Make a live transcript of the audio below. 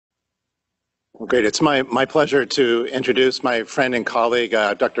Well, great. It's my pleasure to introduce my friend and colleague,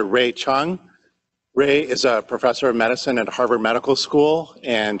 Dr. Ray Chung. Ray is a professor of medicine at Harvard Medical School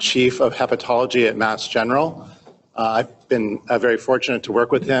and chief of hepatology at Mass General. I've been very fortunate to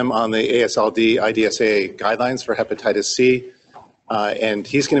work with him on the AASLD IDSA guidelines for hepatitis C. And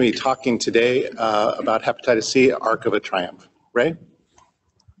he's going to be talking today about hepatitis C, Arc of a Triumph. Ray?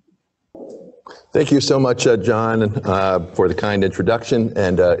 Thank you so much, John, for the kind introduction,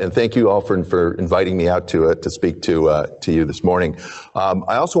 and thank you all for inviting me out to speak to you this morning.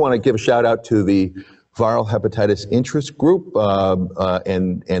 I also want to give a shout out to the Viral Hepatitis Interest Group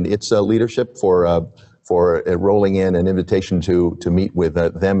and its leadership for rolling in an invitation to meet with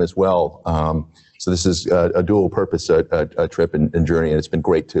them as well. So this is a dual purpose trip and journey, and it's been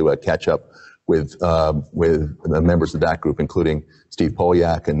great to catch up with members of that group, including Steve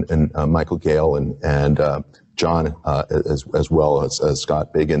Polyak and Michael Gale and John, as well as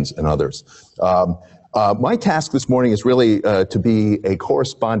Scott Biggins and others. My task this morning is really to be a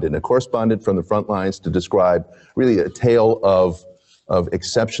correspondent from the front lines to describe really a tale of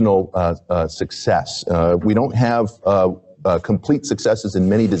exceptional success. We don't have complete successes in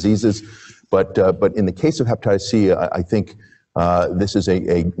many diseases, but in the case of hepatitis C, I think this is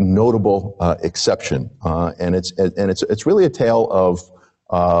a notable exception, and it's really a tale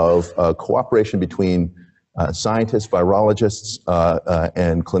of cooperation between scientists, virologists,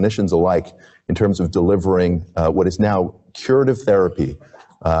 and clinicians alike in terms of delivering what is now curative therapy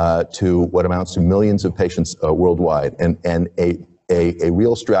to what amounts to millions of patients worldwide, and a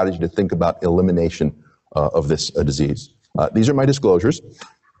real strategy to think about elimination of this disease. These are my disclosures,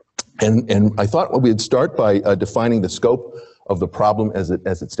 and I thought we'd start by defining the scope of the problem as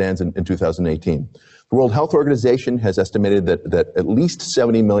it stands in 2018. The World Health Organization has estimated that at least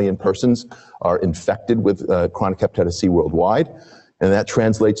 70 million persons are infected with chronic hepatitis C worldwide, and that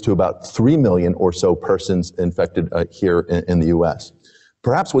translates to about 3 million or so persons infected here in the US.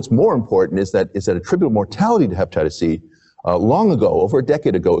 Perhaps what's more important is that attributable mortality to hepatitis C long ago, over a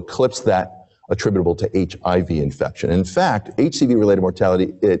decade ago, eclipsed that attributable to HIV infection. In fact, HCV-related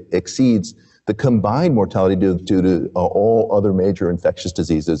mortality, it exceeds the combined mortality due to all other major infectious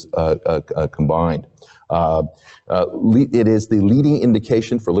diseases combined. It is the leading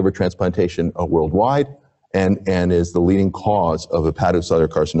indication for liver transplantation worldwide, and is the leading cause of hepatocellular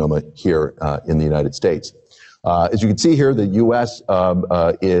carcinoma here in the United States. As you can see here, the U.S.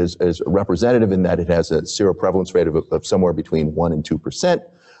 is representative in that it has a seroprevalence rate of somewhere between 1% and 2%,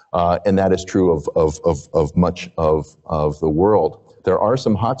 and that is true of much of the world. There are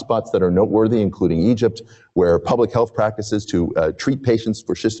some hotspots that are noteworthy, including Egypt, where public health practices to treat patients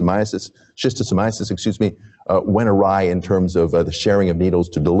for schistosomiasis, went awry in terms of the sharing of needles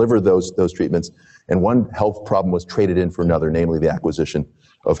to deliver those treatments. And one health problem was traded in for another, namely the acquisition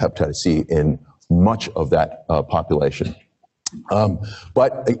of hepatitis C in much of that population.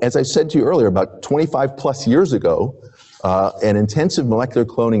 But as I said to you earlier, about 25 plus years ago, an intensive molecular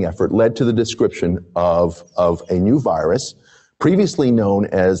cloning effort led to the description of a new virus, previously known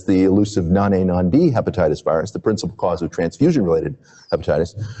as the elusive non-A, non-B hepatitis virus, the principal cause of transfusion-related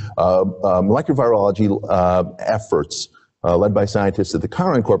hepatitis. Molecular virology efforts led by scientists at the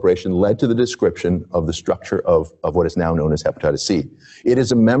Chiron Corporation led to the description of the structure of what is now known as hepatitis C. It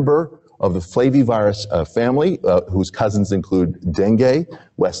is a member of the flavivirus family, whose cousins include dengue,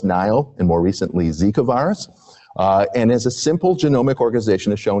 West Nile, and more recently Zika virus, and as a simple genomic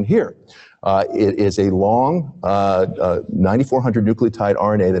organization as shown here. It is a long 9,400 nucleotide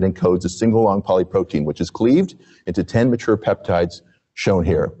RNA that encodes a single long polyprotein, which is cleaved into 10 mature peptides shown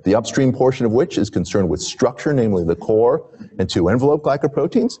here. The upstream portion of which is concerned with structure, namely the core and 2 envelope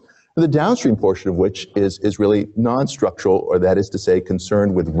glycoproteins. The downstream portion of which is really non-structural, or that is to say,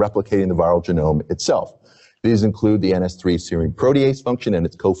 concerned with replicating the viral genome itself. These include the NS3 serine protease function and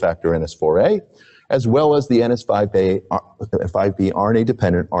its cofactor NS4A, as well as the NS5B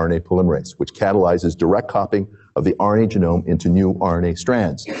RNA-dependent RNA polymerase, which catalyzes direct copying of the RNA genome into new RNA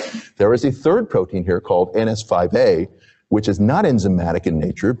strands. There is a third protein here called NS5A, which is not enzymatic in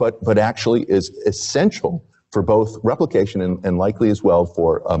nature, but actually is essential for both replication and likely as well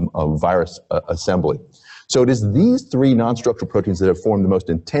for virus assembly. So it is these 3 non-structural proteins that have formed the most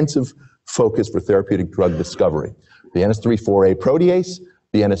intensive focus for therapeutic drug discovery: the NS3-4A protease,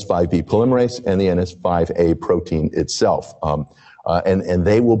 the NS5B polymerase, and the NS5A protein itself. And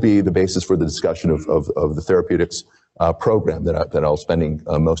they will be the basis for the discussion of the therapeutics program that I'll spending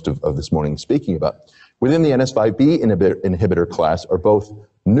most of this morning speaking about. Within the NS5B inhibitor class are both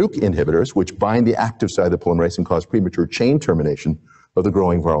nuc inhibitors, which bind the active side of the polymerase and cause premature chain termination of the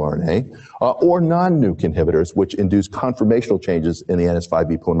growing viral RNA, or non-nuc inhibitors, which induce conformational changes in the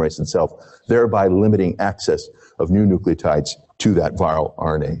NS5B polymerase itself, thereby limiting access of new nucleotides to that viral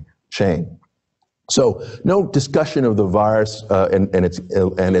RNA chain. So no discussion of the virus and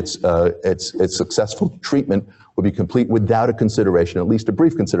its successful treatment would be complete without a consideration, at least a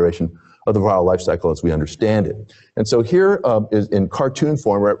brief consideration, of the viral life cycle as we understand it. And so here is in cartoon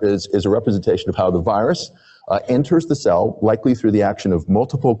form is a representation of how the virus enters the cell, likely through the action of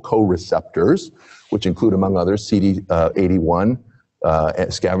multiple co-receptors, which include, among others, CD81,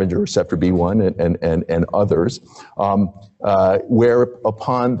 scavenger receptor B1, and others, where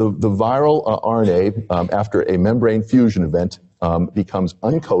upon the viral RNA, after a membrane fusion event, becomes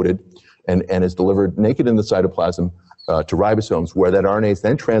uncoated and is delivered naked in the cytoplasm to ribosomes, where that RNA is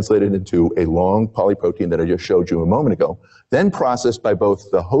then translated into a long polyprotein that I just showed you a moment ago, then processed by both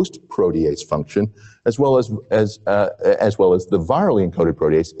the host protease function as well as the virally encoded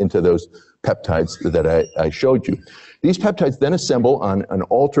protease into those peptides that I showed you. These peptides then assemble on an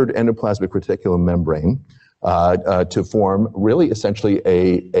altered endoplasmic reticulum membrane to form really essentially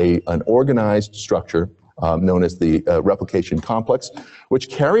an organized structure known as the replication complex, which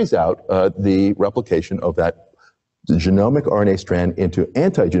carries out the replication of that genomic RNA strand into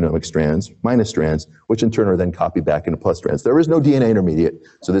antigenomic strands, minus strands, which in turn are then copied back into plus strands. There is no DNA intermediate,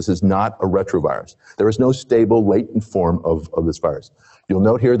 so this is not a retrovirus. There is no stable latent form of this virus. You'll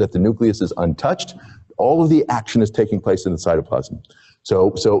note here that the nucleus is untouched. All of the action is taking place in the cytoplasm.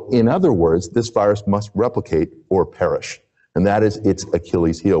 So in other words, this virus must replicate or perish. And that is its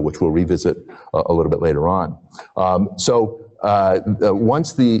Achilles heel, which we'll revisit a little bit later on.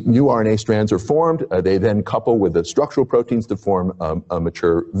 Once the new RNA strands are formed, they then couple with the structural proteins to form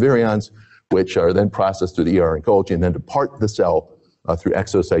mature virions, which are then processed through the ER and Golgi and then depart the cell through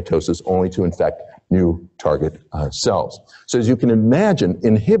exocytosis only to infect new target cells. So as you can imagine,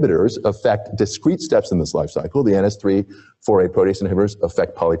 inhibitors affect discrete steps in this life cycle. The NS3/4A protease inhibitors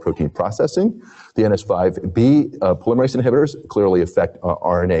affect polyprotein processing. The NS5B polymerase inhibitors clearly affect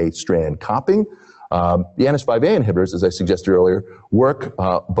RNA strand copying. The NS5A inhibitors, as I suggested earlier, work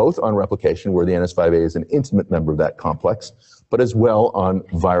both on replication, where the NS5A is an intimate member of that complex, but as well on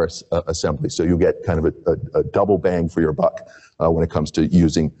virus assembly. So you get kind of a double bang for your buck when it comes to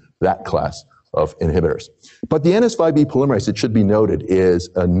using that class of inhibitors. But the NS5B polymerase, it should be noted, is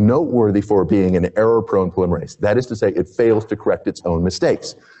noteworthy for being an error-prone polymerase. That is to say, it fails to correct its own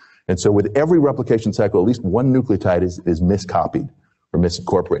mistakes. And so with every replication cycle, at least one nucleotide is miscopied or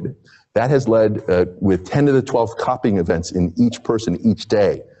misincorporated. That has led with 10 to the 12th copying events in each person each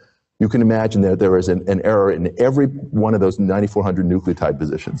day. You can imagine that there is an error in every one of those 9,400 nucleotide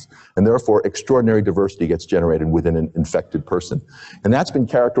positions, and therefore extraordinary diversity gets generated within an infected person. And that's been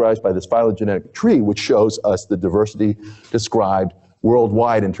characterized by this phylogenetic tree, which shows us the diversity described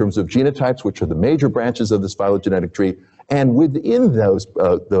worldwide in terms of genotypes, which are the major branches of this phylogenetic tree, and within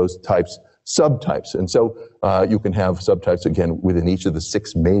those types, subtypes. And so you can have subtypes, again, within each of the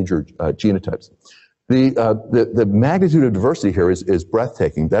 6 major genotypes. The magnitude of diversity here is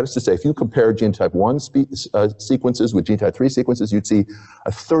breathtaking. That is to say, if you compare genotype 1 sequences with genotype 3 sequences, you'd see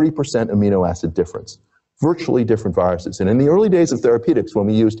a 30% amino acid difference. Virtually different viruses. And in the early days of therapeutics, when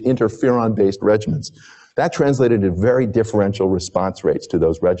we used interferon-based regimens, that translated into very differential response rates to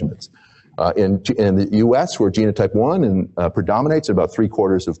those regimens. In the US, where genotype 1 predominates in about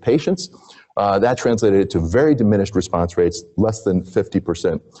 3/4 of patients, that translated to very diminished response rates, less than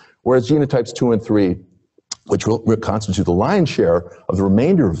 50%. Whereas genotypes 2 and 3, which will constitute the lion's share of the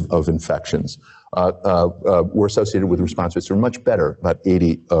remainder of infections, were associated with response rates that are much better, about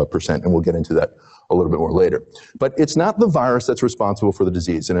 80%, and we'll get into that a little bit more later. But it's not the virus that's responsible for the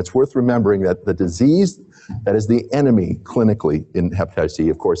disease, and it's worth remembering that the disease that is the enemy clinically in hepatitis C,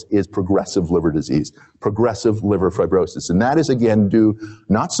 of course, is progressive liver disease, progressive liver fibrosis. And that is, again, due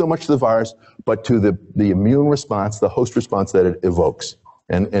not so much to the virus, but to the immune response, the host response that it evokes.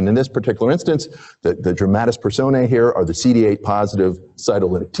 And in this particular instance, the dramatis personae here are the CD8 positive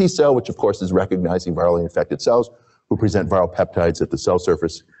cytolytic T cell, which of course is recognizing virally infected cells who present viral peptides at the cell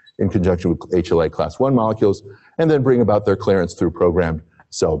surface in conjunction with HLA class 1 molecules, and then bring about their clearance through programmed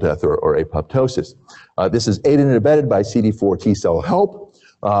cell death or apoptosis. This is aided and abetted by CD4 T cell help.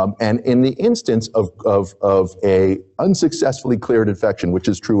 And in the instance of a unsuccessfully cleared infection, which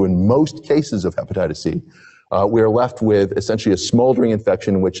is true in most cases of hepatitis C, we are left with essentially a smoldering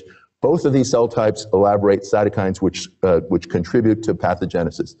infection in which both of these cell types elaborate cytokines which contribute to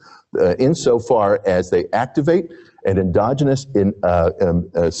pathogenesis, insofar as they activate an endogenous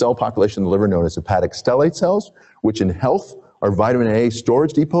cell population in the liver known as hepatic stellate cells, which in health are vitamin A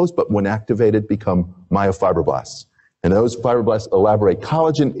storage depots, but when activated become myofibroblasts. And those fibroblasts elaborate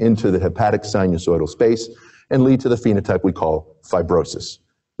collagen into the hepatic sinusoidal space and lead to the phenotype we call fibrosis,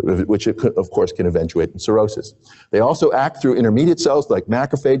 which of course can eventuate in cirrhosis. They also act through intermediate cells like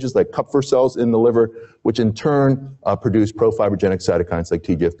macrophages, like Kupffer cells in the liver, which in turn produce profibrogenic cytokines like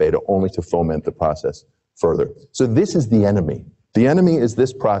TGF-beta, only to foment the process further. So this is the enemy. The enemy is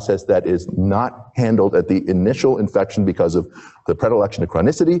this process that is not handled at the initial infection because of the predilection to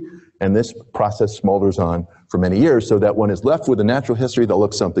chronicity, and this process smolders on for many years, so that one is left with a natural history that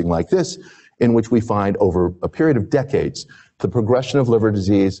looks something like this, in which we find over a period of decades the progression of liver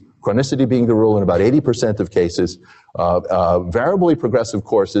disease, chronicity being the rule in about 80% of cases, variably progressive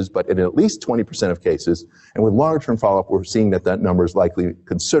courses, but in at least 20% of cases, and with longer-term follow-up, we're seeing that that number is likely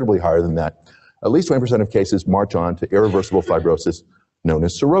considerably higher than that. At least 20% of cases march on to irreversible fibrosis known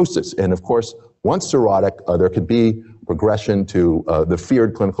as cirrhosis. And of course, once cirrhotic, there could be progression to the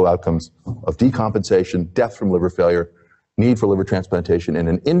feared clinical outcomes of decompensation, death from liver failure, need for liver transplantation, and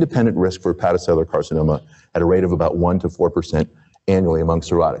an independent risk for hepatocellular carcinoma at a rate of about 1 to 4% annually among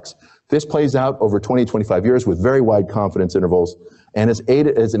cirrhotics. This plays out over 20, 25 years with very wide confidence intervals and is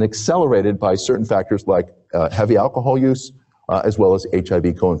accelerated by certain factors like heavy alcohol use, as well as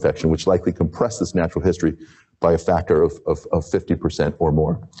HIV co-infection, which likely compress this natural history by a factor of 50% or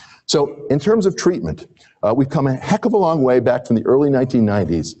more. So in terms of treatment, we've come a heck of a long way back from the early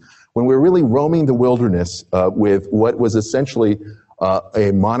 1990s when we were really roaming the wilderness with what was essentially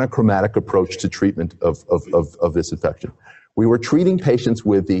a monochromatic approach to treatment of this infection. We were treating patients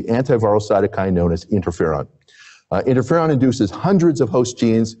with the antiviral cytokine known as interferon. Interferon induces hundreds of host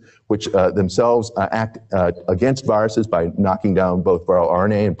genes which themselves act against viruses by knocking down both viral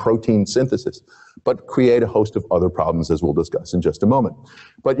RNA and protein synthesis, but create a host of other problems, as we'll discuss in just a moment.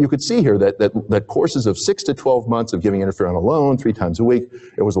 But you could see here that courses of 6 to 12 months of giving interferon alone 3 times a week,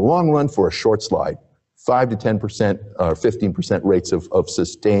 it was a long run for a short slide. 5 to 10% or 15% rates of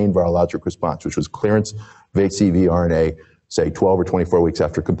sustained virologic response, which was clearance of HCV RNA, say 12 or 24 weeks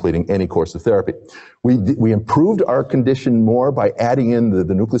after completing any course of therapy. We improved our condition more by adding in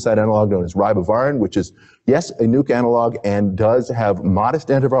the nucleoside analog known as ribavirin, which is, yes, a nuke analog and does have modest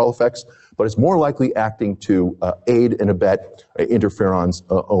antiviral effects, but it's more likely acting to aid and abet interferon's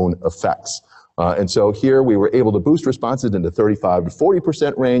own effects. And so here we were able to boost responses into 35 to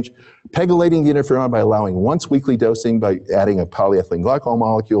 40% range, pegylating the interferon by allowing once weekly dosing by adding a polyethylene glycol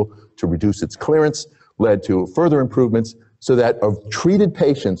molecule to reduce its clearance, led to further improvements, so that of treated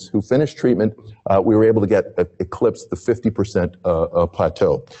patients who finished treatment, we were able to get eclipse the 50%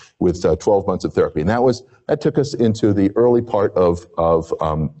 plateau with 12 months of therapy. And that took us into the early part of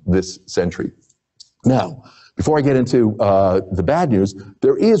this century. Now, before I get into the bad news,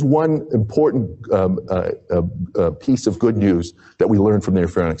 there is one important piece of good news that we learned from the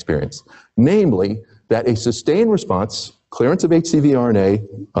interferon experience, namely that a sustained response, clearance of HCV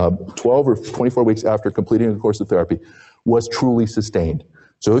RNA 12 or 24 weeks after completing a course of therapy, was truly sustained.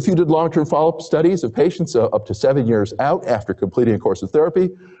 So if you did long-term follow-up studies of patients up to 7 years out after completing a course of therapy,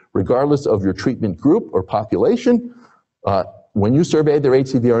 regardless of your treatment group or population, when you surveyed their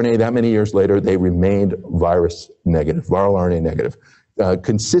HCV RNA that many years later, they remained virus negative, viral RNA negative,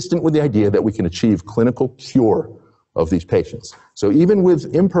 consistent with the idea that we can achieve clinical cure of these patients. So even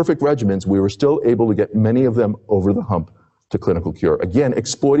with imperfect regimens, we were still able to get many of them over the hump to clinical cure. Again,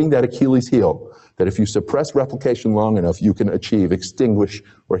 exploiting that Achilles heel, that if you suppress replication long enough, you can achieve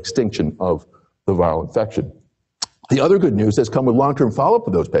extinction of the viral infection. The other good news has come with long-term follow-up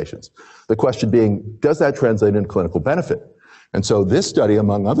of those patients. The question being, does that translate into clinical benefit? And so this study,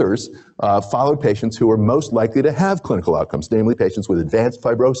 among others, followed patients who were most likely to have clinical outcomes, namely patients with advanced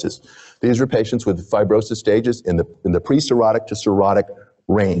fibrosis. These were patients with fibrosis stages in the pre-cirrhotic to cirrhotic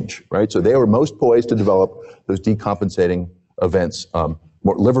range, right? So they were most poised to develop those decompensating events,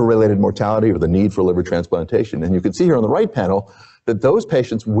 liver-related mortality or the need for liver transplantation. And you can see here on the right panel that those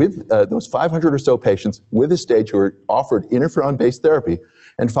patients with, those 500 or so patients with this stage who were offered interferon-based therapy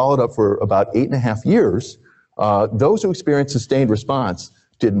and followed up for about 8.5 years, those who experienced sustained response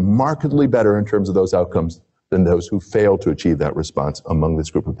did markedly better in terms of those outcomes than those who failed to achieve that response among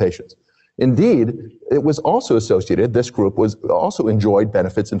this group of patients. Indeed, it was also associated, this group was also enjoyed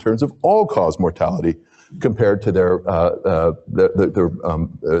benefits in terms of all-cause mortality compared to their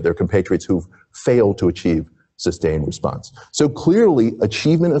compatriots who've failed to achieve sustained response. So clearly,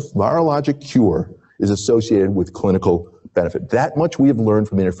 achievement of virologic cure is associated with clinical benefit. That much we have learned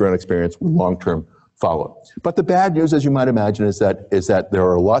from the interferon experience with long-term follow-up. But the bad news, as you might imagine, is that there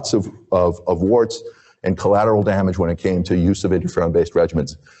are lots of warts and collateral damage when it came to use of interferon-based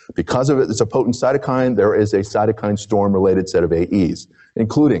regimens. Because of it, it's a potent cytokine, there is a cytokine storm-related set of AEs,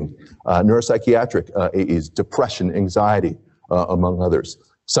 including neuropsychiatric AEs, depression, anxiety, among others.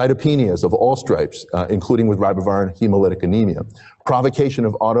 Cytopenias of all stripes, including with ribavirin hemolytic anemia. Provocation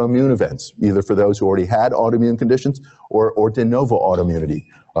of autoimmune events, either for those who already had autoimmune conditions or de novo autoimmunity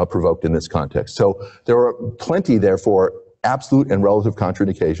provoked in this context. So there are plenty, therefore, absolute and relative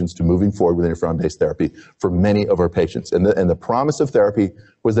contraindications to moving forward with interferon-based therapy for many of our patients. And the promise of therapy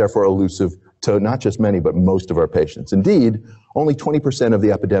was therefore elusive to not just many, but most of our patients. Indeed, only 20% of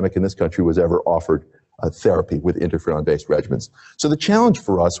the epidemic in this country was ever offered therapy with interferon-based regimens. So the challenge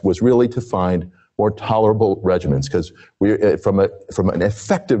for us was really to find more tolerable regimens, because from an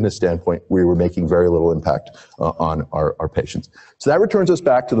effectiveness standpoint, we were making very little impact on our patients. So that returns us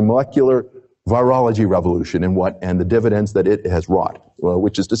back to the molecular virology revolution and the dividends that it has wrought,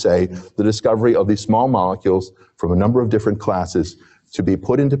 which is to say the discovery of these small molecules from a number of different classes to be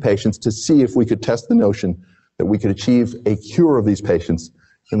put into patients to see if we could test the notion that we could achieve a cure of these patients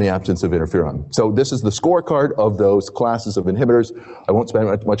in the absence of interferon. So this is the scorecard of those classes of inhibitors. I won't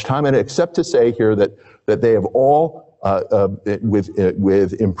spend much time on it, except to say here that they have all,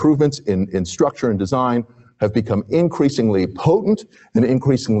 with improvements in structure and design, have become increasingly potent and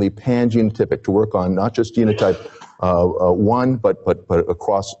increasingly pan-genotypic to work on not just genotype 1, but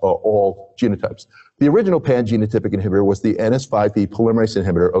across all genotypes. The original pan-genotypic inhibitor was the NS5B polymerase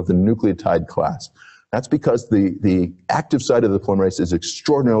inhibitor of the nucleotide class. That's because the active site of the polymerase is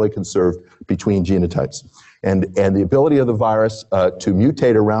extraordinarily conserved between genotypes. And the ability of the virus to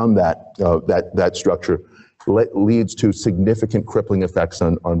mutate around that structure leads to significant crippling effects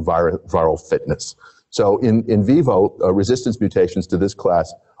on viral fitness. So in vivo, resistance mutations to this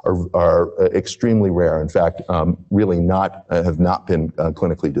class are extremely rare. In fact, really have not been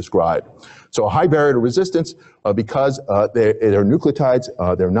clinically described. So a high barrier to resistance because they're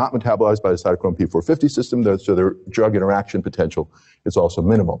nucleotides, they're not metabolized by the cytochrome P450 system, so their drug interaction potential is also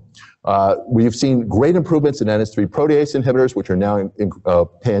minimal. We've seen great improvements in NS3 protease inhibitors, which are now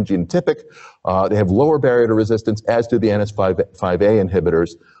pan-genotypic. They have lower barrier to resistance, as do the NS5A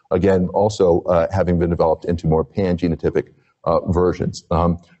inhibitors, again, also having been developed into more pan-genotypic versions.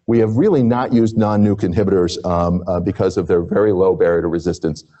 We have really not used non-nuke inhibitors because of their very low barrier to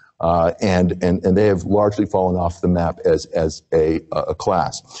resistance, and they have largely fallen off the map as a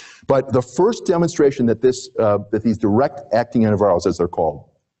class. But the first demonstration that these direct-acting antivirals, as they're called,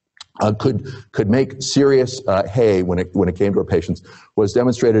 could make serious hay when it came to our patients was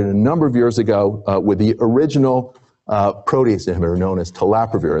demonstrated a number of years ago with the original protease inhibitor known as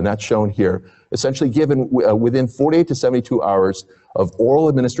telaprevir, and that's shown here, essentially given within 48 to 72 hours of oral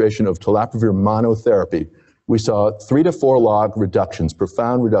administration of telaprevir monotherapy. We saw 3 to 4 log reductions,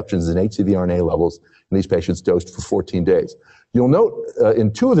 profound reductions in HCV RNA levels in these patients dosed for 14 days. You'll note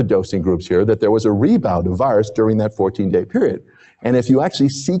in 2 of the dosing groups here that there was a rebound of virus during that 14-day period. And if you actually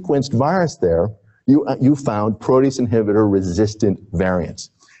sequenced virus there, you found protease inhibitor resistant variants.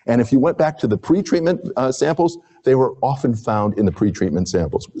 And if you went back to the pre-treatment samples, they were often found in the pre-treatment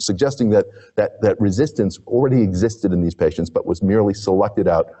samples, suggesting that resistance already existed in these patients, but was merely selected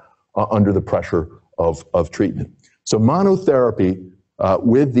out under the pressure of treatment. So monotherapy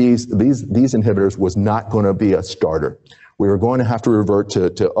with these inhibitors was not going to be a starter. We were going to have to revert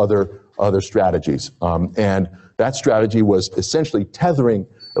to other strategies. And that strategy was essentially tethering,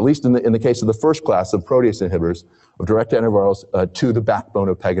 at least in the case of the first class of protease inhibitors, of direct antivirals to the backbone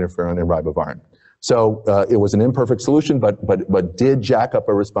of peg interferon and ribavirin. So it was an imperfect solution, but did jack up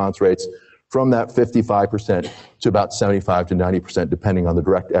our response rates from that 55% to about 75 to 90%, depending on the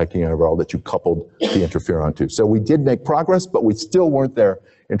direct acting antiviral that you coupled the interferon to. So we did make progress, but we still weren't there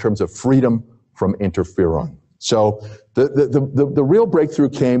in terms of freedom from interferon. So the real breakthrough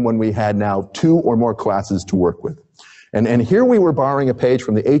came when we had now 2 or more classes to work with. And here we were borrowing a page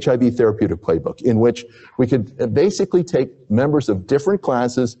from the HIV therapeutic playbook, in which we could basically take members of different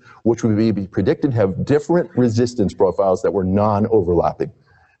classes, which would be predicted to have different resistance profiles that were non-overlapping.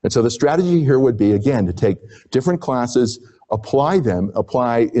 And so the strategy here would be, again, to take different classes,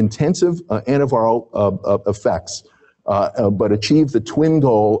 apply intensive antiviral effects, but achieve the twin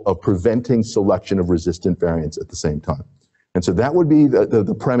goal of preventing selection of resistant variants at the same time. And so that would be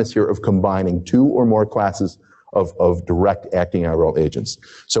the premise here of combining 2 or more classes of direct acting antiviral agents.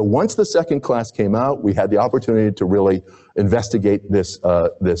 So once the second class came out, we had the opportunity to really investigate this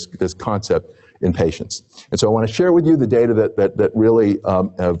concept in patients. And so I want to share with you the data that really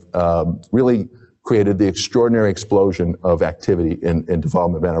have really created the extraordinary explosion of activity in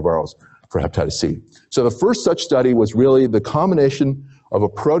development of antivirals for hepatitis C. So the first such study was really the combination of a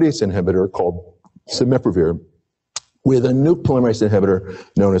protease inhibitor called cimiprovir with a nuke polymerase inhibitor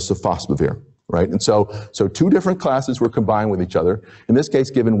known as sofosbuvir, right? And so two different classes were combined with each other, in this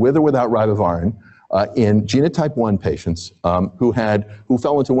case given with or without ribavirin, in genotype 1 patients who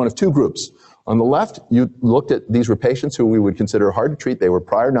fell into one of two groups. On the left, you looked at, these were patients who we would consider hard to treat. They were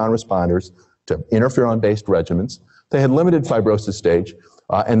prior non-responders to interferon-based regimens. They had limited fibrosis stage.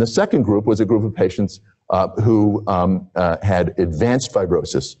 And the second group was a group of patients who had advanced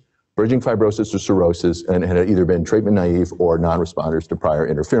fibrosis, bridging fibrosis or cirrhosis, and had either been treatment naive or non-responders to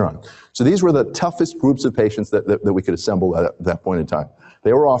prior interferon. So these were the toughest groups of patients that we could assemble at that point in time.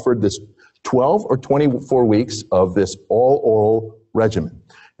 They were offered this 12 or 24 weeks of this all-oral regimen.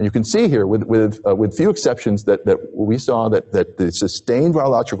 And you can see here, with few exceptions, that we saw that the sustained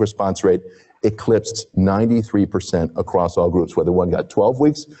virologic response rate eclipsed 93% across all groups, whether one got 12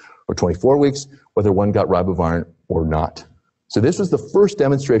 weeks or 24 weeks, whether one got ribavirin or not. So this was the first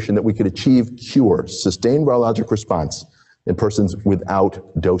demonstration that we could achieve cure, sustained virologic response in persons without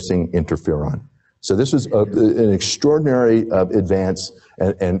dosing interferon. So this was an extraordinary advance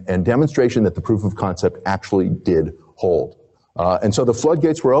and demonstration that the proof of concept actually did hold. And so the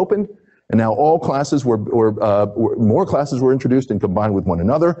floodgates were opened, and now all classes more classes were introduced and combined with one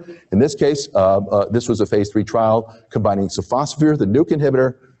another. In this case, this was a phase 3 trial combining sofosbuvir, the nuke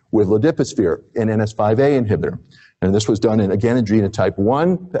inhibitor, with ladipasvir, an NS5A inhibitor. And this was done in genotype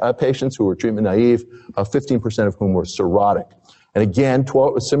 1 patients who were treatment naive, 15% of whom were cirrhotic. And again,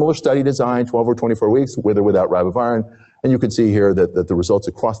 a similar study design, 12 or 24 weeks, with or without ribavirin. And you can see here that the results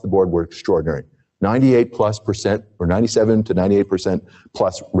across the board were extraordinary. 98+% or 97 to 98%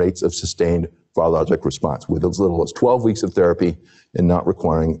 plus rates of sustained virologic response with as little as 12 weeks of therapy and not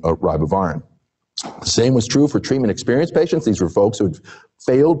requiring ribavirin. The same was true for treatment-experienced patients. These were folks who had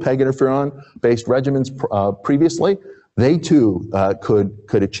failed PEG interferon-based regimens previously. They too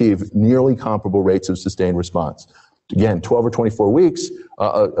could achieve nearly comparable rates of sustained response. Again, 12 or 24 weeks,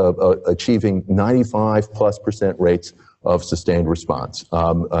 achieving 95+% rates of sustained response,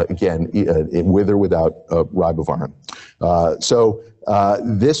 again, with or without ribavirin.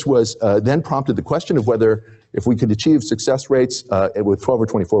 This was then prompted the question of whether, if we could achieve success rates with 12 or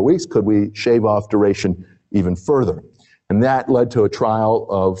 24 weeks, could we shave off duration even further? And that led to a trial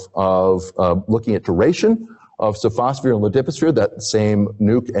of looking at duration of sofosbuvir and ladipasvir, that same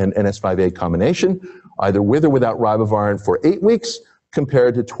nuke and NS5A combination, either with or without ribavirin for 8 weeks,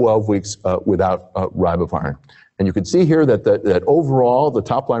 compared to 12 weeks without ribavirin. And you can see here that overall, the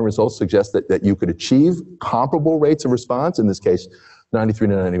top-line results suggest that you could achieve comparable rates of response, in this case, 93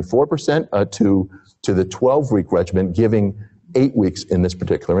 to 94% to the 12-week regimen, giving 8 weeks in this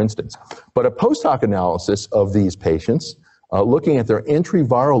particular instance. But a post-hoc analysis of these patients, looking at their entry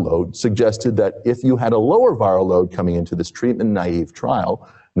viral load, suggested that if you had a lower viral load coming into this treatment-naive trial,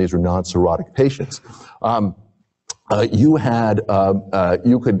 and these were non-cirrhotic patients, you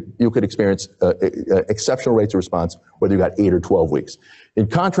could experience exceptional rates of response whether you got 8 or 12 weeks. In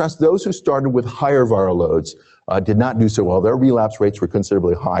contrast, those who started with higher viral loads did not do so well. Their relapse rates were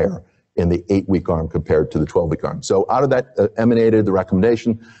considerably higher in the 8-week arm compared to the 12-week arm. So out of that emanated the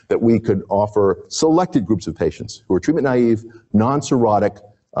recommendation that we could offer selected groups of patients who were treatment naive, non-cirrhotic,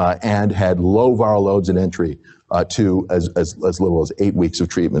 and had low viral loads in entry to as little as 8 weeks of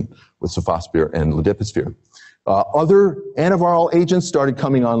treatment with sofosbuvir and ladipasvir. Other antiviral agents started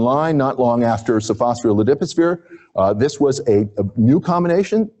coming online not long after sofosbuvir and ladipasvir. This was a new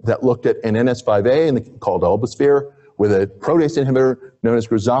combination that looked at an NS5A called elbasvir with a protease inhibitor known as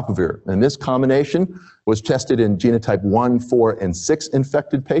grazopavir. And this combination was tested in genotype 1, 4, and 6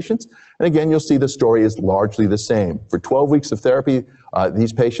 infected patients. And again, you'll see the story is largely the same. For 12 weeks of therapy,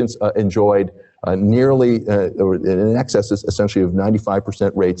 these patients enjoyed nearly, or in excess essentially of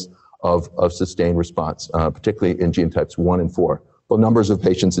 95% rates of sustained response, particularly in genotypes 1 and 4. The numbers of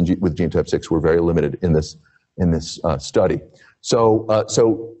patients with genotype 6 were very limited in this study.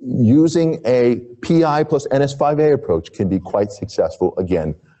 So using a PI plus NS5A approach can be quite successful,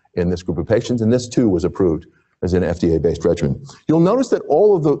 again, in this group of patients, and this too was approved as an FDA-based regimen. You'll notice that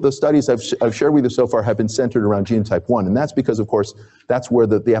all of the studies I've shared with you so far have been centered around genotype 1, and that's because, of course, that's where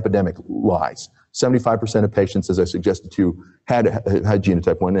the epidemic lies. 75% of patients, as I suggested to you, had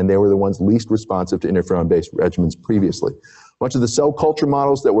genotype 1, and they were the ones least responsive to interferon-based regimens previously. Much of the cell culture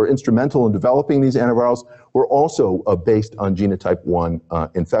models that were instrumental in developing these antivirals were also based on genotype 1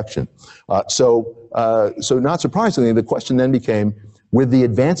 infection. So not surprisingly, the question then became, with the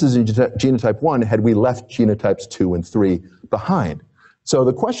advances in genotype 1, had we left genotypes 2 and 3 behind? So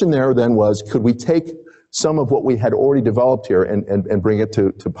the question there then was, could we take some of what we had already developed here and bring it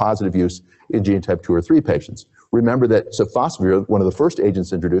to positive use in genotype 2 or 3 patients? remember that sofosbuvir, one of the first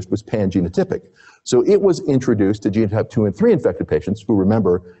agents introduced, was pan-genotypic. So it was introduced to genotype 2 and 3 infected patients who,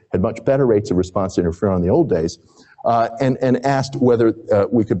 remember, had much better rates of response to interferon in the old days, and asked whether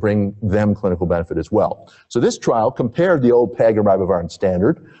we could bring them clinical benefit as well. So this trial compared the old PEG and ribavirin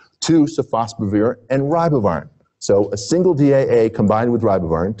standard to sofosbuvir and ribavirin. So a single DAA combined with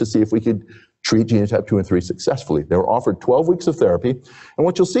ribavirin to see if we could treat genotype 2 and 3 successfully. They were offered 12 weeks of therapy, and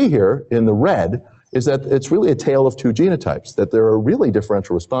what you'll see here in the red is that it's really a tale of two genotypes, that there are really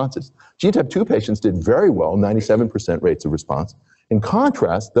differential responses. Genotype 2 patients did very well, 97% rates of response. In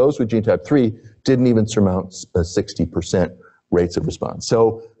contrast, those with genotype 3 didn't even surmount 60% rates of response.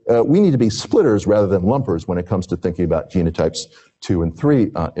 So we need to be splitters rather than lumpers when it comes to thinking about genotypes 2 and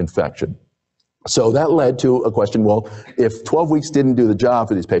 3 infection. So that led to a question, well, if 12 weeks didn't do the job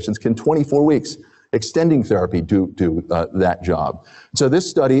for these patients, can 24 weeks extending therapy do that job? So this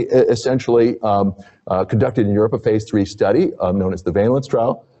study essentially conducted in Europe, a phase 3 study known as the Valence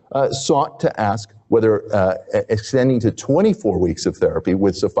trial, sought to ask whether extending to 24 weeks of therapy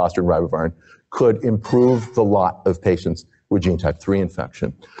with sofosbuvir and ribavirin could improve the lot of patients with genotype 3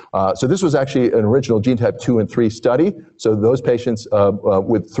 infection. So this was actually an original genotype 2 and 3 study. So those patients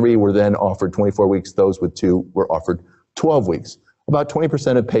with 3 were then offered 24 weeks. Those with 2 were offered 12 weeks. About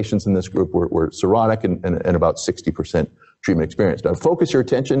 20% of patients in this group were cirrhotic and about 60% treatment experienced. Now focus your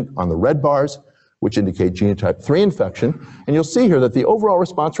attention on the red bars, which indicate genotype 3 infection. And you'll see here that the overall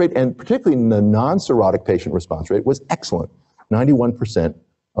response rate, and particularly the non-cirrhotic patient response rate, was excellent, 91%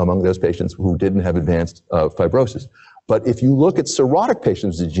 among those patients who didn't have advanced fibrosis. But if you look at cirrhotic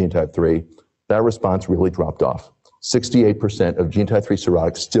patients with genotype 3, that response really dropped off. 68% of genotype 3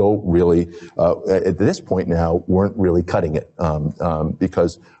 cirrhotics still really, at this point now, weren't really cutting it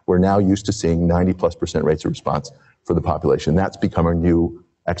because we're now used to seeing 90+% rates of response for the population. That's become our new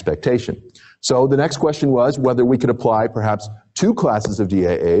expectation. So the next question was whether we could apply perhaps 2 classes of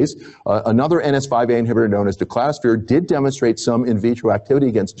DAAs. Another NS5A inhibitor known as declatosphere did demonstrate some in vitro activity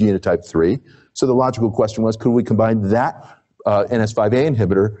against genotype 3. So the logical question was, could we combine that NS5A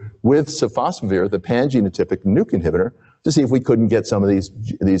inhibitor with sofosbuvir, the pan-genotypic NUC inhibitor, to see if we couldn't get some of these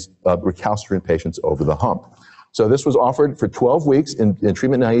recalcitrant patients over the hump. So this was offered for 12 weeks in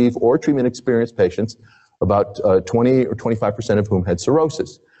treatment-naive or treatment-experienced patients, about 20 or 25% of whom had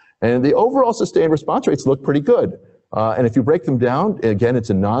cirrhosis. And the overall sustained response rates look pretty good. And if you break them down, again, it's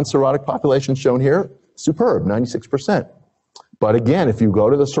a non-cirrhotic population shown here, superb, 96%. But again, if you go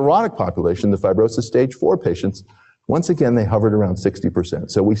to the cirrhotic population, the fibrosis stage 4 patients, once again, they hovered around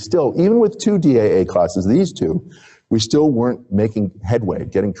 60%. So we still, even with 2 DAA classes, these 2, we still weren't making headway,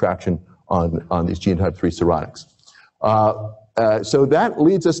 getting traction on these genotype 3 cirrhotics. So that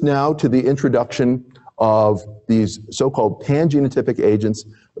leads us now to the introduction of these so-called pan-genotypic agents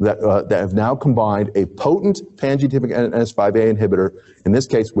that have now combined a potent pan-genotypic NS5A inhibitor, in this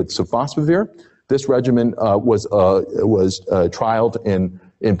case with sofosbuvir. This regimen was trialed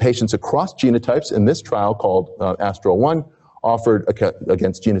in patients across genotypes, and this trial called Astral-1 offered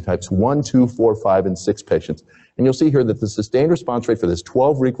against genotypes 1, 2, 4, 5, and 6 patients. And you'll see here that the sustained response rate for this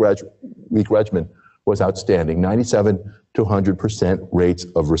 12-week regimen was outstanding, 97 to 100% rates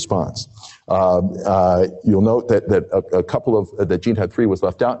of response. You'll note that a couple of that genotype 3 was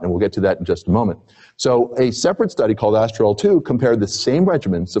left out, and we'll get to that in just a moment. So a separate study called Astral-2 compared the same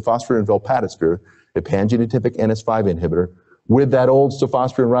regimen, sofosbuvir and velpatasvir, a pan-genotypic NS5 inhibitor, with that old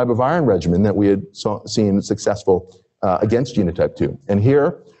sofosbuvir and ribavirin regimen that we had seen successful against genotype 2. And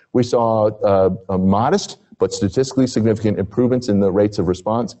here we saw a modest but statistically significant improvements in the rates of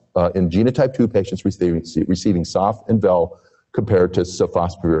response in genotype 2 patients receiving SOF and VEL compared to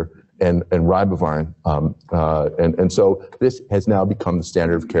sofosbuvir and ribavirin. And so this has now become the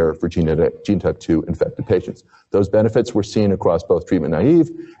standard of care for genotype 2 infected patients. Those benefits were seen across both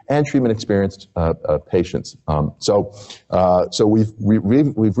treatment-naive and treatment-experienced patients. So we've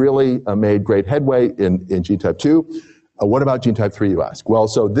really made great headway in genotype 2. What about genotype 3, you ask? Well,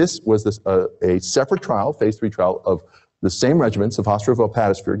 so this was a separate trial, phase 3 trial of the same regimen, sofosbuvir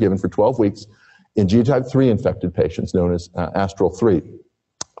velpatasvir, given for 12 weeks in genotype 3 infected patients, known as Astral-3.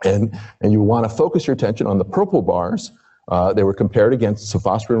 And you want to focus your attention on the purple bars. They were compared against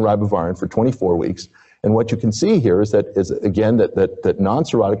sofosbuvir and ribavirin for 24 weeks. And what you can see here is again, that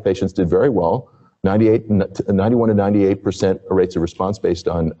non-cirrhotic patients did very well, 91 to 98% rates of response based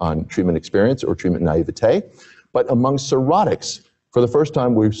on treatment experience or treatment naivete. But among cirrhotics, for the first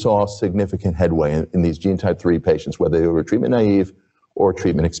time, we saw significant headway in these genotype 3 patients, whether they were treatment naive or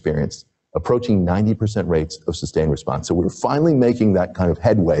treatment experienced, approaching 90% rates of sustained response. So we're finally making that kind of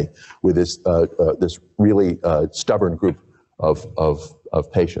headway with this really stubborn group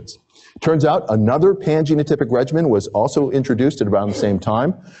of patients. Turns out another pan-genotypic regimen was also introduced at around the same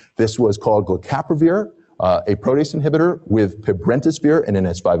time. This was called glucaprevir, a protease inhibitor with pibrentasvir, an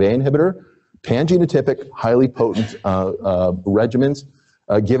NS5A inhibitor. Pan-genotypic, highly potent regimens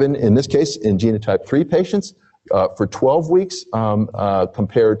given, in this case, in genotype 3 patients for 12 weeks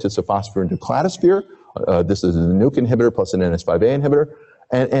compared to sofosbuvir and diclofenac. This is a NUC inhibitor plus an NS5A inhibitor.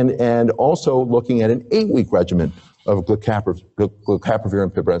 And also looking at an 8-week regimen of glucaprevir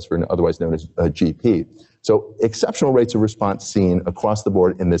and pibrentasvir, otherwise known as GP. So exceptional rates of response seen across the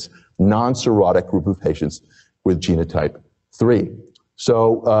board in this non-cirrhotic group of patients with genotype 3.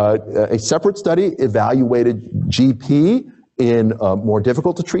 So a separate study evaluated GP in more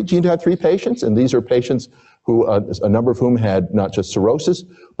difficult to treat genotype 3 patients, and these are patients who, a number of whom had not just cirrhosis,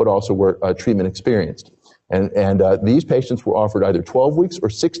 but also were treatment experienced. And these patients were offered either 12 weeks or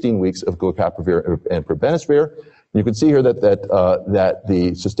 16 weeks of glucaprevir and pibrentasvir. You can see here that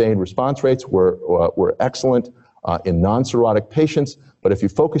the sustained response rates were excellent in non-cirrhotic patients, but if you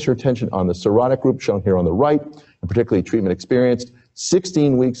focus your attention on the cirrhotic group shown here on the right, and particularly treatment experienced,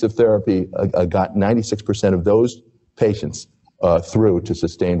 16 weeks of therapy got 96% of those patients through to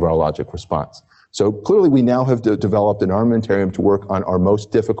sustained virologic response. So clearly we now have developed an armamentarium to work on our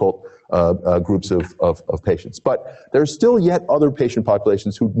most difficult groups of patients. But there's still yet other patient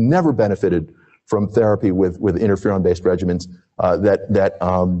populations who never benefited from therapy with interferon-based regimens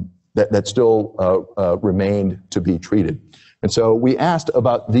that still remained to be treated. And so we asked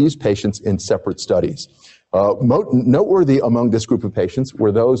about these patients in separate studies. Noteworthy among this group of patients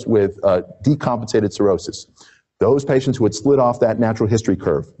were those with decompensated cirrhosis. Those patients who had slid off that natural history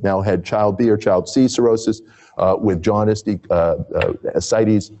curve now had child B or child C cirrhosis with jaundice,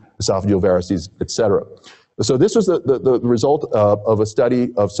 ascites, esophageal varices, etc. So this was the result of a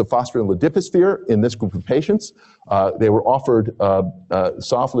study of sofosbuvir and ledipasvir in this group of patients. They were offered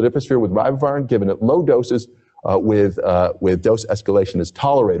soft ledipasvir with ribavirin given at low doses with dose escalation as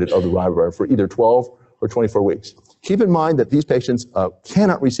tolerated of the ribavirin for either 12 or 24 weeks. Keep in mind that these patients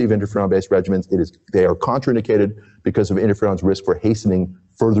cannot receive interferon-based regimens. They are contraindicated because of interferon's risk for hastening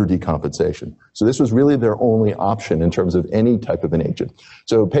further decompensation. So this was really their only option in terms of any type of an agent.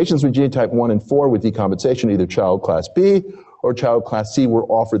 So patients with genotype 1 and 4 with decompensation, either child class B or child class C, were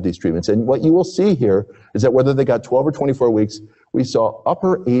offered these treatments. And what you will see here is that whether they got 12 or 24 weeks, we saw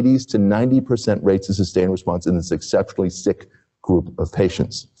upper 80s to 90% rates of sustained response in this exceptionally sick group of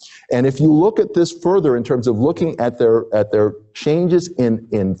patients. And if you look at this further in terms of looking at their changes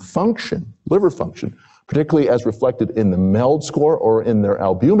in function, liver function, particularly as reflected in the MELD score or in their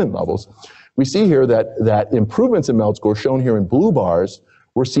albumin levels, we see here that improvements in MELD score, shown here in blue bars,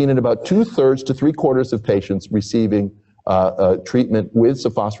 were seen in about 2/3 to 3/4 of patients receiving treatment with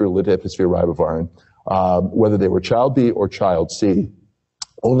sofosbuvir, ledipasvir, ribavirin, whether they were child B or child C.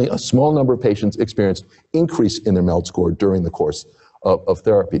 Only a small number of patients experienced increase in their MELD score during the course of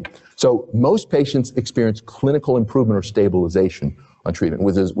therapy. So most patients experienced clinical improvement or stabilization on treatment,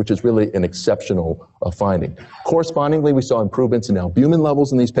 which is really an exceptional finding. Correspondingly, we saw improvements in albumin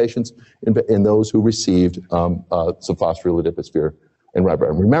levels in these patients in those who received sofosbuvir, ledipasvir, and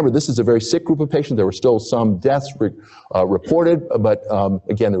ribavirin. Remember, this is a very sick group of patients. There were still some deaths reported, but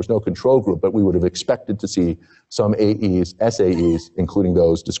again, there was no control group, but we would have expected to see some AEs, SAEs, including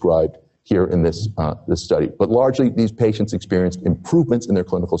those described here in this study. But largely, these patients experienced improvements in their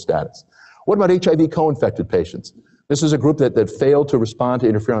clinical status. What about HIV co-infected patients? This is a group that failed to respond to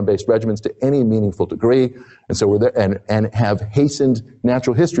interferon-based regimens to any meaningful degree, and so were there, and have hastened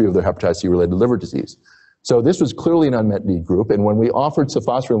natural history of their hepatitis C-related liver disease. So this was clearly an unmet need group, and when we offered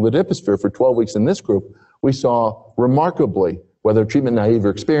sofosbuvir and ledipasvir for 12 weeks in this group, we saw remarkably, whether treatment naive or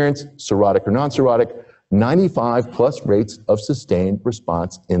experienced, cirrhotic or non-cirrhotic, 95+ rates of sustained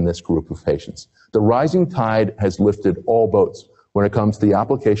response in this group of patients. The rising tide has lifted all boats when it comes to the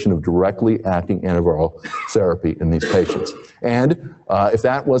application of directly acting antiviral therapy in these patients. And if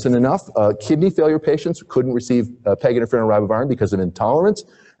that wasn't enough, kidney failure patients couldn't receive PEG interferon ribavirin because of intolerance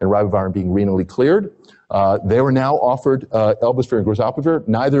and ribavirin being renally cleared. They were now offered elbasvir and grazopavir,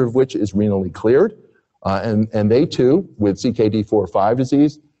 neither of which is renally cleared. And they too, with CKD4/5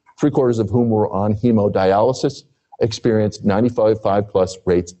 disease, 3/4 of whom were on hemodialysis, experienced 95+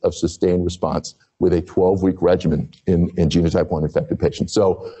 rates of sustained response with a 12-week regimen in genotype 1 infected patients.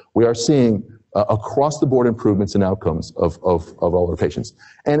 So we are seeing across the board improvements in outcomes of all our patients.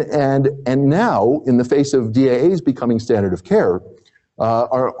 And now, in the face of DAAs becoming standard of care,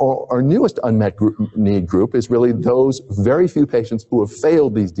 our newest unmet need group is really those very few patients who have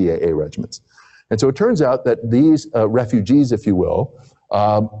failed these DAA regimens. And so it turns out that these refugees, if you will,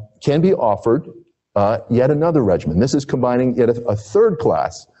 can be offered yet another regimen. This is combining yet a third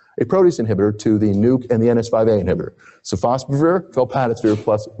class a protease inhibitor to the NUC and the NS5A inhibitor. Sofosbuvir, velpatasvir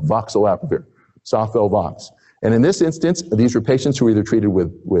plus voxeloprevir, SOF-VOX. And in this instance, these were patients who were either treated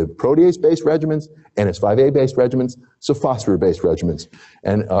with protease-based regimens, NS5A-based regimens, sofosbuvir-based regimens,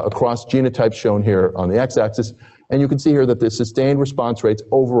 and across genotypes shown here on the x-axis. And you can see here that the sustained response rates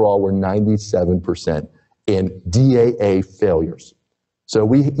overall were 97% in DAA failures. So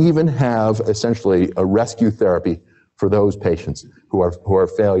we even have essentially a rescue therapy for those patients who are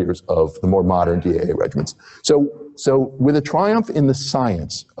failures of the more modern DAA regimens. So with a triumph in the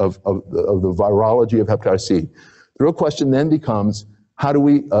science of the virology of hepatitis C, the real question then becomes, how do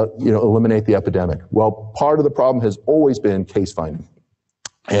we eliminate the epidemic? Well, part of the problem has always been case finding.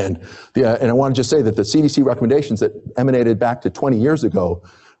 And I want to just say that the CDC recommendations that emanated back to 20 years ago,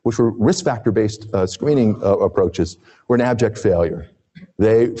 which were risk factor-based screening approaches, were an abject failure.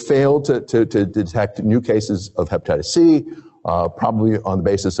 They failed to detect new cases of hepatitis C, probably on the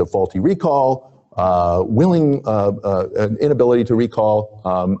basis of faulty recall, inability to recall,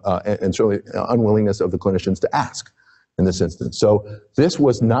 and certainly unwillingness of the clinicians to ask in this instance. So this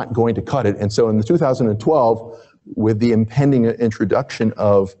was not going to cut it. And so in 2012, with the impending introduction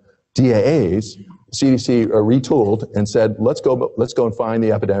of DAAs, CDC retooled and said, let's go and find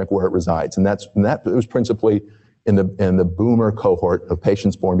the epidemic where it resides. And that was principally in the boomer cohort of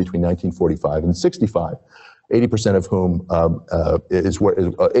patients born between 1945 and 65, 80% of whom is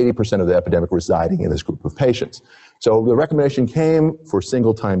 80% of the epidemic residing in this group of patients. So the recommendation came for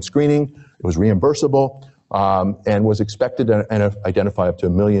single-time screening. It was reimbursable and was expected to identify up to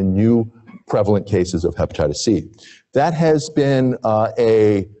 1 million new prevalent cases of hepatitis C. That has been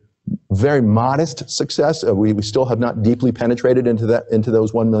a very modest success. We still have not deeply penetrated into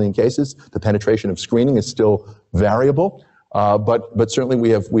those 1 million cases. The penetration of screening is still variable, but certainly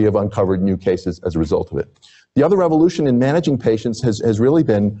we have uncovered new cases as a result of it. The other revolution in managing patients has really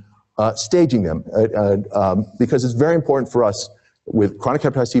been staging them, because it's very important for us with chronic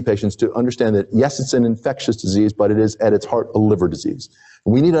hepatitis C patients to understand that yes, it's an infectious disease, but it is at its heart a liver disease.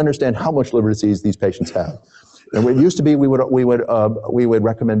 And we need to understand how much liver disease these patients have. And it used to be we would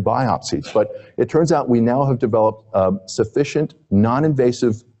recommend biopsies, but it turns out we now have developed sufficient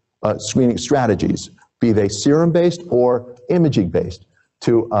non-invasive screening strategies, be they serum-based or imaging-based,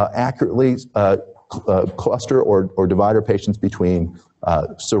 to accurately cluster or divide our patients between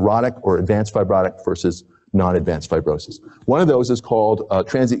cirrhotic or advanced fibrotic versus non-advanced fibrosis. One of those is called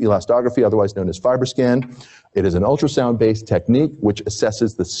transient elastography, otherwise known as FibroScan. It is an ultrasound-based technique which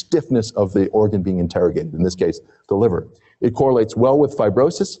assesses the stiffness of the organ being interrogated, in this case, the liver. It correlates well with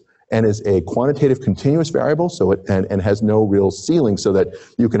fibrosis and is a quantitative continuous variable, so and has no real ceiling, so that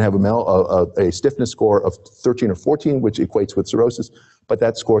you can have a stiffness score of 13 or 14, which equates with cirrhosis, but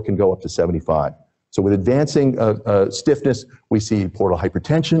that score can go up to 75. So with advancing stiffness, we see portal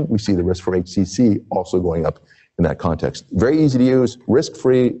hypertension, we see the risk for HCC also going up in that context. Very easy to use,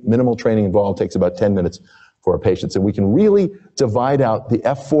 risk-free, minimal training involved, takes about 10 minutes for our patients. And we can really divide out the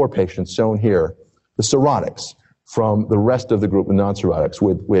F4 patients shown here, the cirrhotics, from the rest of the group of non-cirrhotics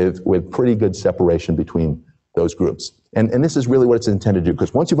with pretty good separation between those groups. And this is really what it's intended to do,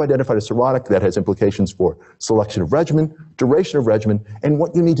 because once you've identified a cirrhotic, that has implications for selection of regimen, duration of regimen, and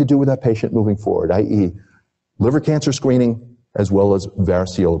what you need to do with that patient moving forward, i.e. liver cancer screening, as well as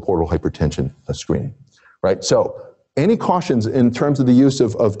variceal portal hypertension screening, right? So any cautions in terms of the use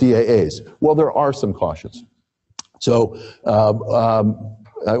of DAAs? Well, there are some cautions. So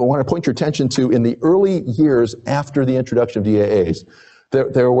I want to point your attention to, in the early years after the introduction of DAAs,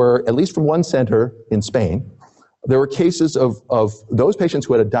 there were, at least from one center in Spain, there were cases of those patients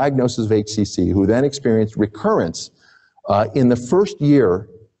who had a diagnosis of HCC who then experienced recurrence in the first year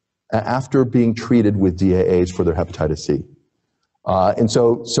after being treated with DAAs for their hepatitis C. And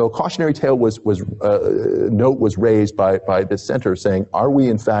so cautionary tale note was raised by this center saying, are we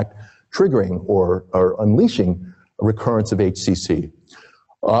in fact triggering or unleashing a recurrence of HCC?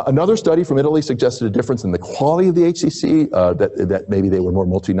 Another study from Italy suggested a difference in the quality of the HCC, that maybe they were more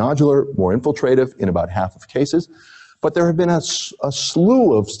multinodular, more infiltrative in about half of cases. But there have been a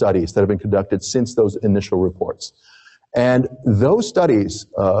slew of studies that have been conducted since those initial reports. And those studies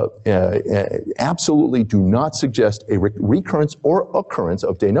absolutely do not suggest a recurrence or occurrence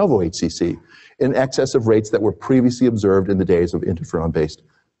of de novo HCC in excess of rates that were previously observed in the days of interferon-based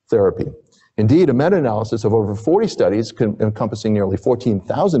therapy. Indeed, a meta-analysis of over 40 studies encompassing nearly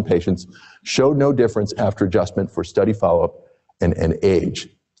 14,000 patients showed no difference after adjustment for study follow-up and age.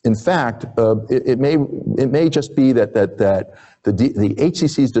 In fact, it may just be that the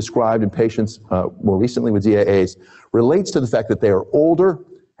HCCs described in patients more recently with DAAs relates to the fact that they are older,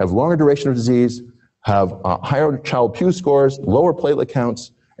 have longer duration of disease, have higher Child-Pugh scores, lower platelet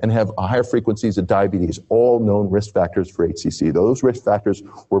counts, and have higher frequencies of diabetes, all known risk factors for HCC. Those risk factors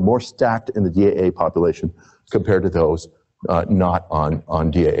were more stacked in the DAA population compared to those not on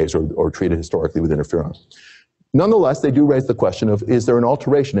DAAs or treated historically with interferon. Nonetheless, they do raise the question of, is there an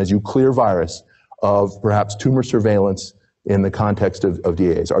alteration as you clear virus of perhaps tumor surveillance in the context of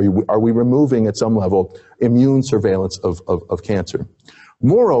DAAs? Are we removing at some level immune surveillance of cancer?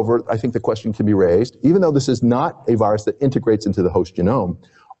 Moreover, I think the question can be raised, even though this is not a virus that integrates into the host genome,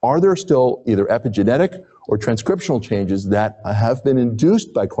 are there still either epigenetic or transcriptional changes that have been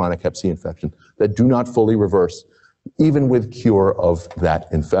induced by chronic Hep C infection that do not fully reverse, even with cure of that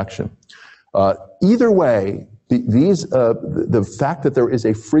infection? Either way, the fact that there is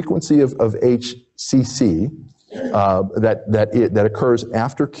a frequency of HCC that occurs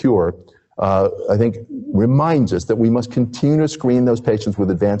after cure, I think reminds us that we must continue to screen those patients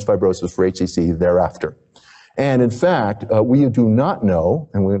with advanced fibrosis for HCC thereafter. And in fact, we do not know,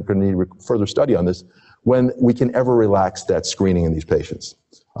 and we're going to need further study on this, when we can ever relax that screening in these patients.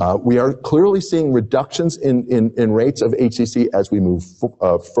 We are clearly seeing reductions in rates of HCC as we move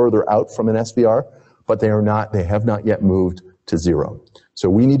further out from an SVR, but they have not yet moved to zero. So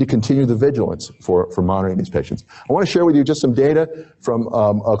we need to continue the vigilance for monitoring these patients. I want to share with you just some data from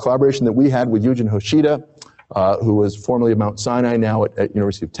a collaboration that we had with Yujin Hoshida, who was formerly at Mount Sinai, now at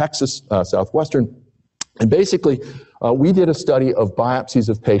University of Texas, Southwestern. And basically, we did a study of biopsies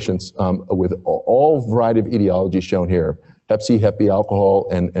of patients with all variety of etiologies shown here: Hep C, Hep B, alcohol,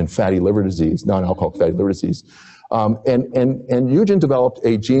 and fatty liver disease, non-alcoholic fatty liver disease. And Yujin developed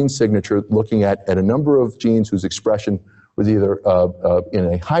a gene signature looking at a number of genes whose expression was either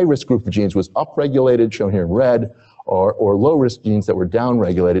in a high-risk group of genes was upregulated, shown here in red, or low-risk genes that were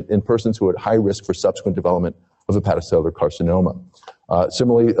downregulated in persons who had high risk for subsequent development of hepatocellular carcinoma.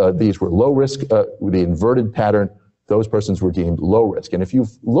 Similarly, these were low risk with the inverted pattern. Those persons were deemed low risk. And if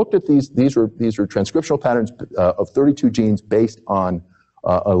you've looked at these are transcriptional patterns of 32 genes based on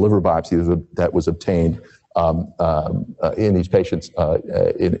a liver biopsy that was obtained in these patients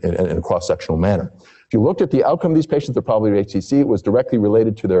in a cross-sectional manner. If you looked at the outcome of these patients, the probability of HCC, it was directly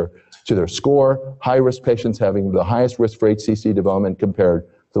related to their score. High-risk patients having the highest risk for HCC development compared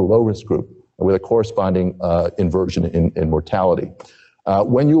to the low-risk group, with a corresponding inversion in mortality.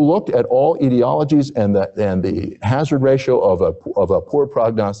 When you looked at all etiologies and the hazard ratio of a poor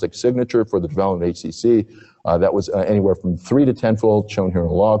prognostic signature for the development of HCC, that was anywhere from 3 to 10-fold, shown here on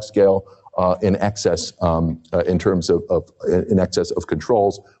a log scale, in excess in terms of in excess of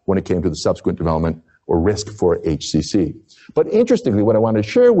controls when it came to the subsequent development or risk for HCC. But interestingly, what I wanted to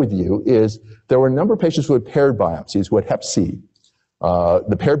share with you is there were a number of patients who had paired biopsies who had Hep C.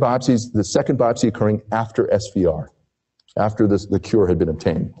 The paired biopsies, the second biopsy occurring after SVR, after the cure had been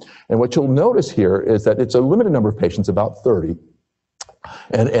obtained. And what you'll notice here is that it's a limited number of patients, about 30,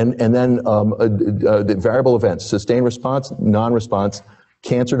 and then the variable events: sustained response, non-response,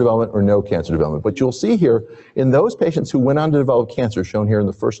 cancer development, or no cancer development. But you'll see here, in those patients who went on to develop cancer, shown here in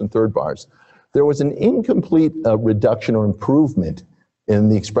the first and third bars, there was an incomplete reduction or improvement in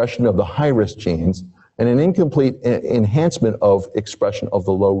the expression of the high-risk genes and an incomplete enhancement of expression of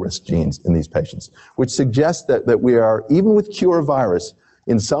the low-risk genes in these patients, which suggests that we are, even with cure virus,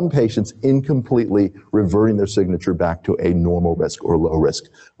 in some patients incompletely reverting their signature back to a normal risk or low risk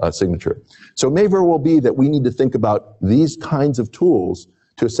signature. So it may very well be that we need to think about these kinds of tools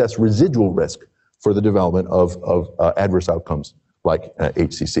to assess residual risk for the development of adverse outcomes like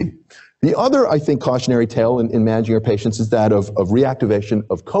HCC. The other, I think, cautionary tale in managing our patients is that of reactivation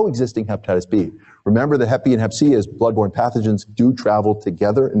of coexisting hepatitis B. Remember that Hep B and Hep C as bloodborne pathogens do travel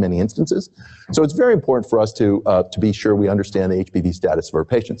together in many instances. So it's very important for us to be sure we understand the HBV status of our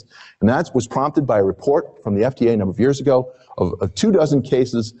patients. And that was prompted by a report from the FDA a number of years ago of 24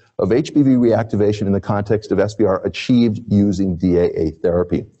 cases of HBV reactivation in the context of SVR achieved using DAA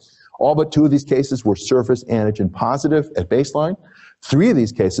therapy. All but 2 of these cases were surface antigen positive at baseline. 3 of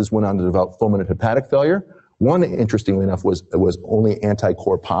these cases went on to develop fulminant hepatic failure. 1, interestingly enough, was only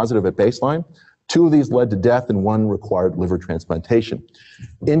anti-core positive at baseline. 2 of these led to death, and 1 required liver transplantation.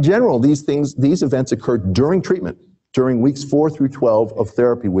 In general, these events occurred during treatment, during weeks 4 through 12 of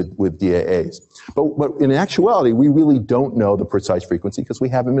therapy with DAAs. But in actuality, we really don't know the precise frequency because we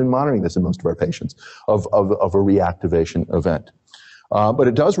haven't been monitoring this in most of our patients of a reactivation event. But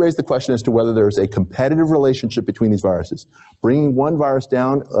it does raise the question as to whether there's a competitive relationship between these viruses. Bringing one virus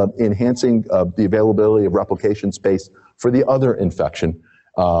down, enhancing the availability of replication space for the other infection,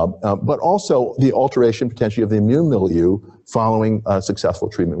 but also the alteration potentially of the immune milieu following successful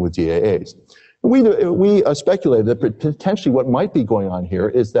treatment with DAAs. We speculated that potentially what might be going on here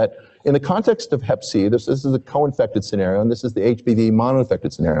is that in the context of Hep C, this is a co-infected scenario, and this is the HBV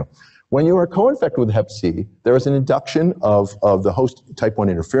mono-infected scenario. When you are co-infected with Hep C, there is an induction of the host type 1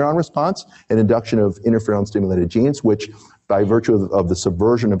 interferon response, an induction of interferon-stimulated genes, which by virtue of the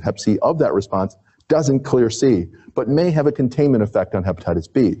subversion of Hep C of that response doesn't clear C, but may have a containment effect on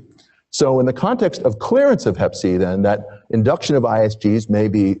hepatitis B. So in the context of clearance of Hep C, then, that induction of ISGs may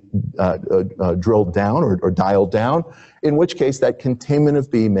be drilled down or dialed down, in which case that containment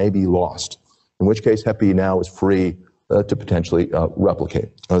of B may be lost, in which case Hep B now is free to potentially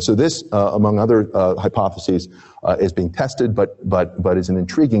replicate. So this, among other hypotheses, is being tested, but is an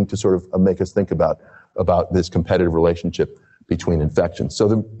intriguing to sort of make us think about this competitive relationship between infections. So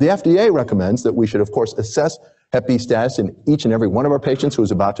the FDA recommends that we should, of course, assess Hep B status in each and every one of our patients who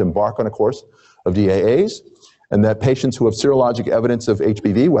is about to embark on a course of DAAs, and that patients who have serologic evidence of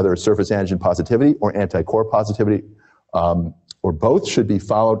HBV, whether it's surface antigen positivity or anti-core positivity, or both, should be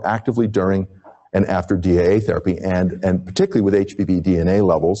followed actively during and after DAA therapy, and particularly with HBV DNA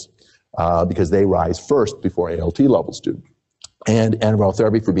levels, because they rise first before ALT levels do. And antiviral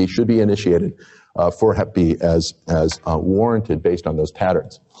therapy for B should be initiated for Hep B as warranted based on those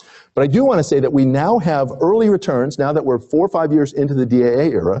patterns. But I do want to say that we now have early returns, now that we're 4 or 5 years into the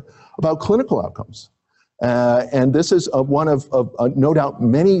DAA era, about clinical outcomes. And this is one of no doubt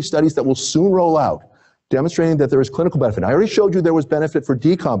many studies that will soon roll out, demonstrating that there is clinical benefit. I already showed you there was benefit for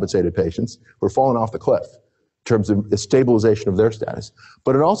decompensated patients who are falling off the cliff in terms of the stabilization of their status.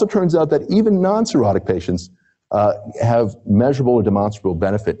 But it also turns out that even non-cirrhotic patients have measurable or demonstrable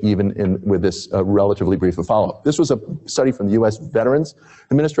benefit even with this relatively brief follow-up. This was a study from the U.S. Veterans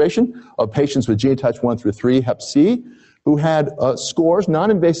Administration of patients with genotypes 1 through 3 Hep C who had scores,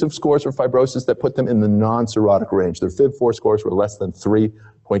 non-invasive scores for fibrosis that put them in the non-cirrhotic range. Their FIB-4 scores were less than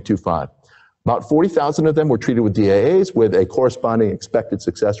 3.25. About 40,000 of them were treated with DAAs with a corresponding expected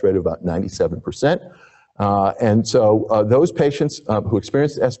success rate of about 97%. And so those patients who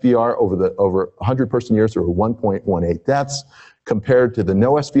experienced SVR over 100-person years, there were 1.18 deaths, compared to the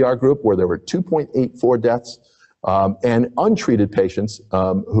no SVR group where there were 2.84 deaths, and untreated patients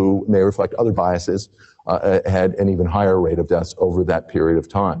who may reflect other biases had an even higher rate of deaths over that period of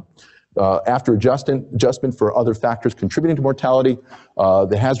time. After adjustment for other factors contributing to mortality,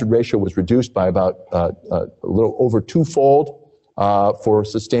 the hazard ratio was reduced by about a little over twofold for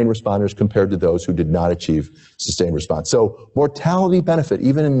sustained responders compared to those who did not achieve sustained response. So mortality benefit,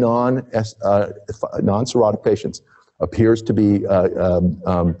 even in non-cirrhotic patients, appears to be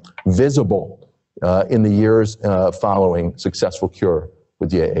visible in the years following successful cure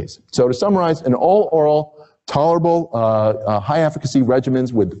with DAAs. So to summarize, an all-oral, tolerable, high-efficacy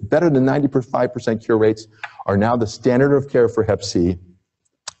regimens with better than 95% cure rates are now the standard of care for Hep C,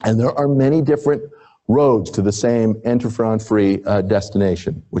 and there are many different roads to the same interferon-free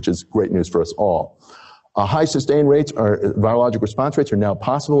destination, which is great news for us all. High sustained rates, virologic response rates, are now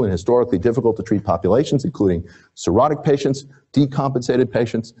possible in historically difficult to treat populations, including cirrhotic patients, decompensated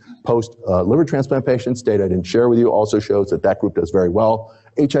patients, post-liver transplant patients. Data I didn't share with you also shows that that group does very well.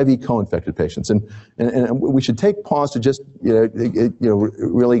 HIV co-infected patients, and we should take pause to just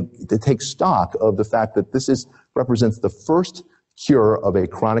really to take stock of the fact that this represents the first cure of a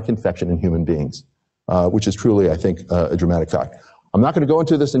chronic infection in human beings, which is truly, I think, a dramatic fact. I'm not going to go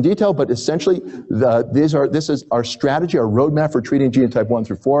into this in detail, but essentially, this is our strategy, our roadmap for treating genotype 1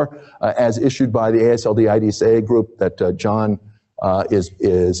 through 4, as issued by the AASLD-IDSA group that John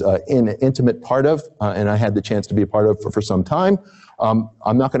is an intimate part of, and I had the chance to be a part of for some time.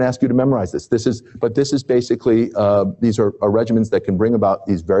 I'm not going to ask you to memorize this. This is basically, these are regimens that can bring about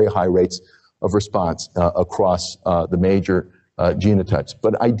these very high rates of response across the major genotypes.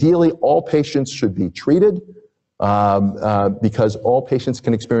 But ideally, all patients should be treated because all patients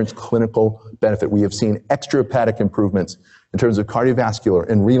can experience clinical benefit. We have seen extrahepatic improvements in terms of cardiovascular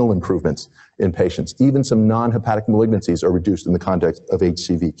and renal improvements in patients. Even some non-hepatic malignancies are reduced in the context of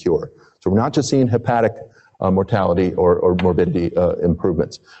HCV cure. So we're not just seeing hepatic mortality or morbidity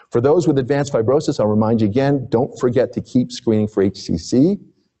improvements. For those with advanced fibrosis, I'll remind you again, don't forget to keep screening for HCC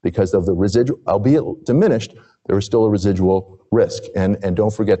because of the residual, albeit diminished, there is still a residual risk. And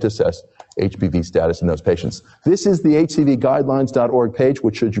don't forget to assess HBV status in those patients. This is the HCVguidelines.org page,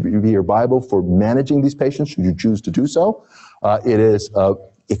 which should be your Bible for managing these patients, should you choose to do so. It is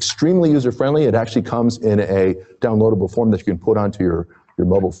extremely user-friendly. It actually comes in a downloadable form that you can put onto your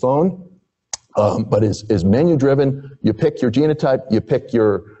mobile phone, but is menu-driven. You pick your genotype, you pick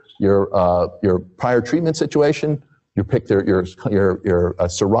your prior treatment situation, you pick your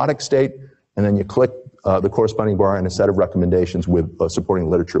cirrhotic state, and then you click the corresponding bar, and a set of recommendations with supporting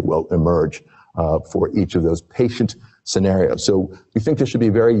literature will emerge for each of those patient scenarios. So we think this should be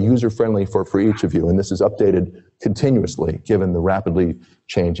very user-friendly for each of you, and this is updated continuously given the rapidly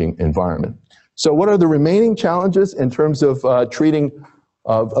changing environment. So what are the remaining challenges in terms of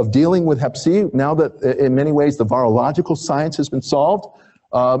of dealing with Hep C? Now that in many ways the virological science has been solved,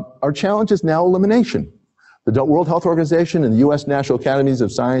 our challenge is now elimination. The World Health Organization and the U.S. National Academies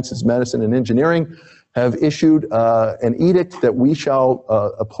of Sciences, Medicine, and Engineering have issued an edict that we shall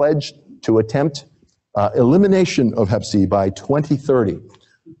pledge to attempt elimination of Hep C by 2030.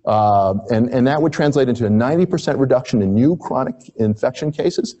 And that would translate into a 90% reduction in new chronic infection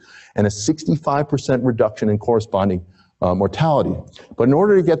cases and a 65% reduction in corresponding mortality. But in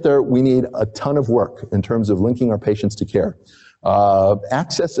order to get there, we need a ton of work in terms of linking our patients to care.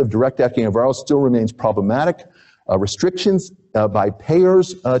 Access of direct-acting antivirals still remains problematic. Restrictions by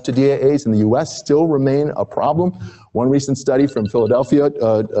payers to DAAs in the US still remain a problem. One recent study from Philadelphia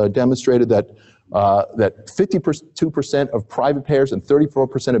demonstrated that 52% of private payers and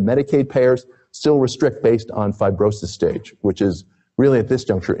 34% of Medicaid payers still restrict based on fibrosis stage, which is really at this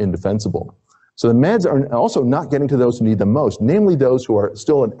juncture indefensible. So the meds are also not getting to those who need them most, namely those who are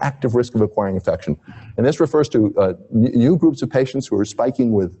still at active risk of acquiring infection. And this refers to new groups of patients who are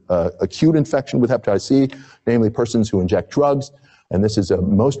spiking with acute infection with hepatitis C, namely persons who inject drugs. And this is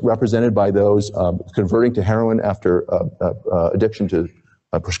most represented by those converting to heroin after addiction to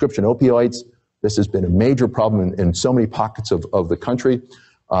prescription opioids. This has been a major problem in so many pockets of the country.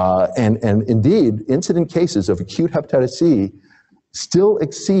 And indeed, incident cases of acute hepatitis C still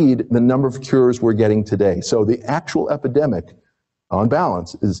exceed the number of cures we're getting today. So the actual epidemic, on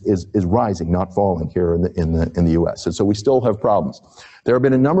balance, is rising, not falling here in the US. And so we still have problems. There have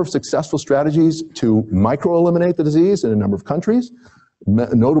been a number of successful strategies to micro-eliminate the disease in a number of countries,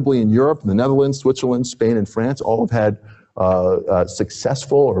 notably in Europe, the Netherlands, Switzerland, Spain, and France. All have had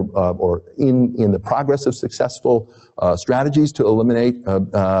successful or in the progress of successful strategies to eliminate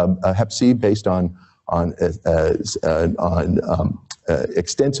Hep C based on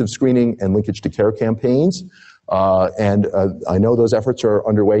extensive screening and linkage to care campaigns. And I know those efforts are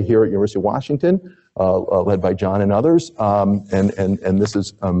underway here at University of Washington, led by John and others. And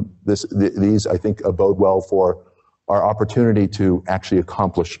these, I think, bode well for our opportunity to actually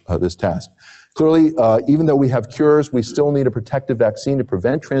accomplish this task. Clearly, even though we have cures, we still need a protective vaccine to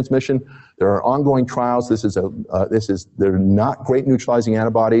prevent transmission. There are ongoing trials. They're not great neutralizing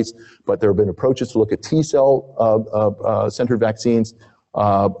antibodies, but there have been approaches to look at T-cell centered vaccines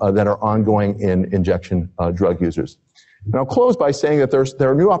that are ongoing in injection drug users. And I'll close by saying that there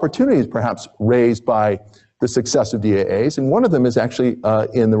are new opportunities perhaps raised by the success of DAAs, and one of them is actually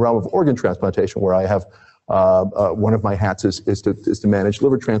in the realm of organ transplantation, where I have one of my hats is to manage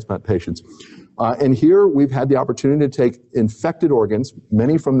liver transplant patients. And here we've had the opportunity to take infected organs,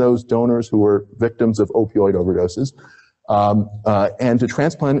 many from those donors who were victims of opioid overdoses, and to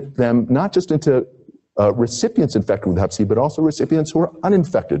transplant them not just into recipients infected with Hep C, but also recipients who are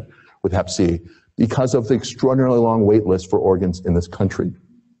uninfected with Hep C because of the extraordinarily long wait list for organs in this country.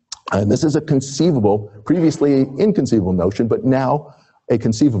 And this is a conceivable, previously inconceivable notion, but now a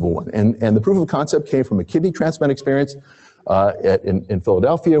conceivable one. And the proof of concept came from a kidney transplant experience in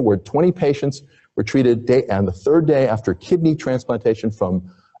Philadelphia, where 20 patients were treated on the third day after kidney transplantation from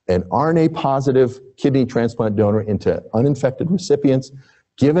an RNA-positive kidney transplant donor into uninfected recipients,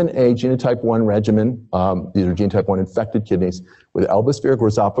 given a genotype 1 regimen. These are genotype 1 infected kidneys with elbasvir,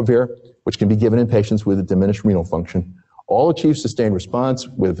 gorzopavir, which can be given in patients with a diminished renal function. All achieved sustained response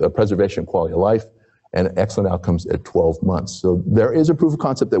with preservation of quality of life and excellent outcomes at 12 months. So there is a proof of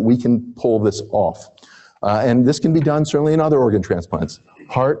concept that we can pull this off. And this can be done certainly in other organ transplants,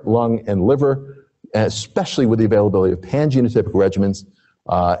 heart, lung, and liver, especially with the availability of pan-genotypic regimens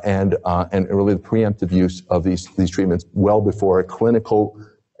and really the preemptive use of these treatments well before a clinical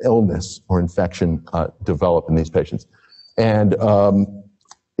illness or infection develop in these patients. And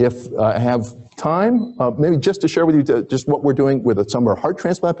if I have time, maybe just to share with you just what we're doing with some of our heart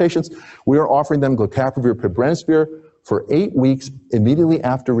transplant patients, we are offering them glucapavir pibrentasvir for 8 weeks immediately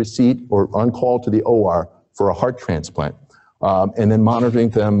after receipt or on call to the OR for a heart transplant, and then monitoring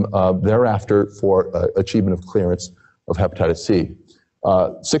them thereafter for achievement of clearance of hepatitis C.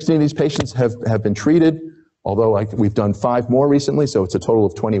 16 of these patients have been treated, although we've done 5 more recently, so it's a total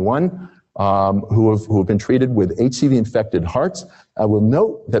of 21 who have been treated with HCV infected hearts. I will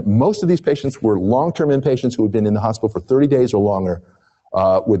note that most of these patients were long-term inpatients who had been in the hospital for 30 days or longer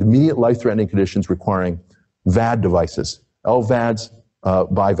with immediate life-threatening conditions requiring VAD devices, LVADs,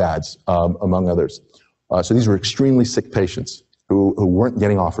 BiVADs, among others. So these were extremely sick patients who weren't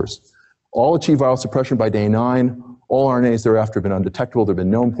getting offers. All achieved viral suppression by day 9. All RNAs thereafter have been undetectable. There have been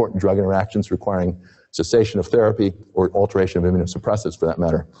no important drug interactions requiring cessation of therapy or alteration of immunosuppressants for that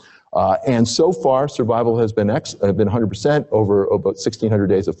matter. And so far, survival has been 100% over about 1,600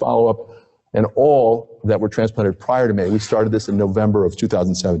 days of follow-up, and all that were transplanted prior to May, we started this in November of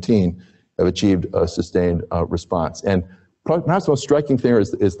 2017, have achieved a sustained response. And perhaps the most striking thing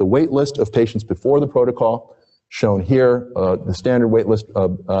is the wait list of patients before the protocol, shown here. The standard wait list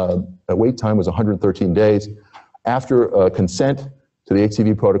wait time was 113 days. After consent to the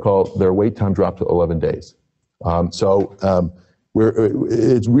HCV protocol, their wait time dropped to 11 days. We're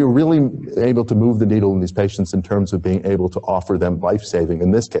really able to move the needle in these patients in terms of being able to offer them life-saving, in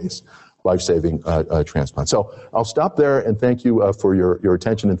this case, life-saving transplant. So I'll stop there and thank you for your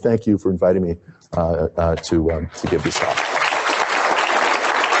attention, and thank you for inviting me to give this talk.